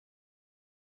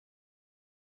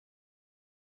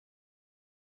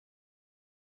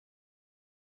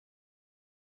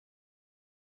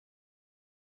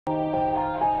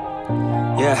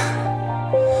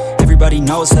Yeah. Everybody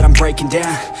knows that I'm breaking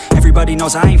down. Everybody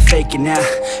knows I ain't faking now.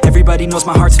 Everybody knows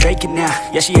my heart's vacant now.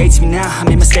 Yeah, she hates me now, I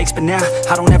made mistakes but now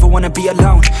I don't ever wanna be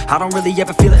alone. I don't really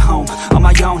ever feel at home. On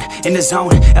my own, in the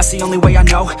zone, that's the only way I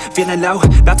know. Feeling low,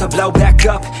 about to blow back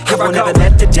up. I won't ever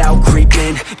let the doubt creep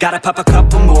in. Gotta pop a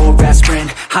couple more aspirin.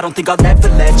 I don't think I'll ever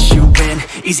let you in.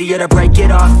 Easier to break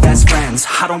it off best friends.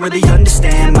 I don't really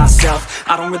understand myself.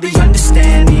 I don't really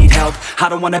understand, need help. I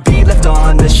don't wanna be left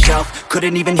on the shelf.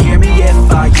 Couldn't even hear me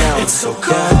if I yelled. It's so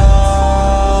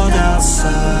cold outside,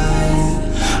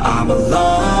 I'm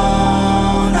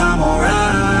alone, I'm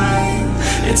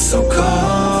alright. It's so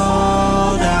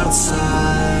cold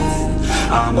outside,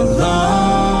 I'm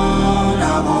alone,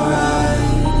 I'm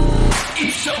alright.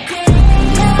 It's so cold.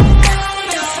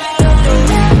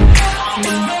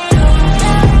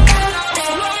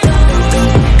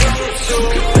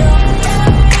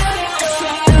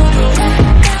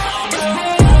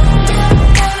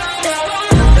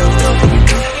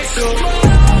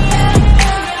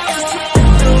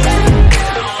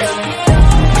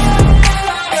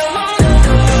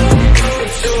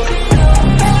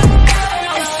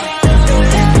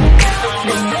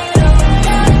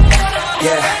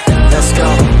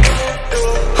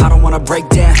 Break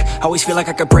down, always feel like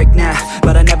I could break now,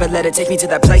 but I never let it take me to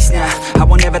that place now. I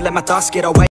won't ever let my thoughts get away.